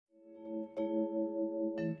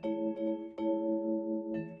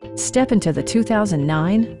Step into the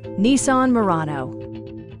 2009 Nissan Murano.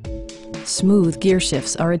 Smooth gear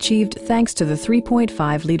shifts are achieved thanks to the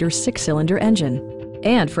 3.5-liter six-cylinder engine.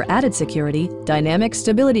 And for added security, dynamic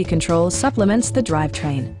stability control supplements the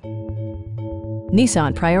drivetrain.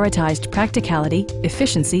 Nissan prioritized practicality,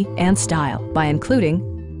 efficiency, and style by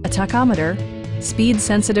including a tachometer,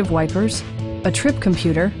 speed-sensitive wipers, a trip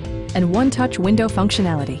computer, and one-touch window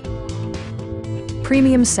functionality.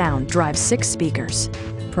 Premium sound drives 6 speakers,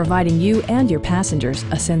 providing you and your passengers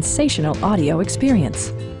a sensational audio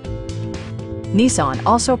experience. Nissan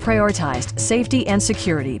also prioritized safety and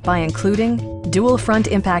security by including dual front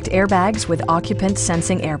impact airbags with occupant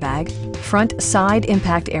sensing airbag, front side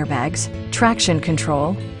impact airbags, traction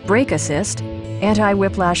control, brake assist,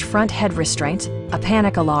 anti-whiplash front head restraints, a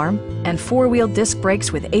panic alarm, and 4-wheel disc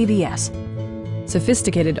brakes with ABS.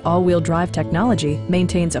 Sophisticated all-wheel drive technology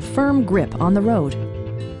maintains a firm grip on the road.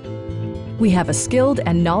 We have a skilled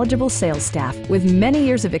and knowledgeable sales staff with many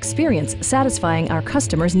years of experience satisfying our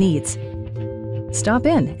customers' needs. Stop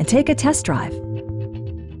in and take a test drive.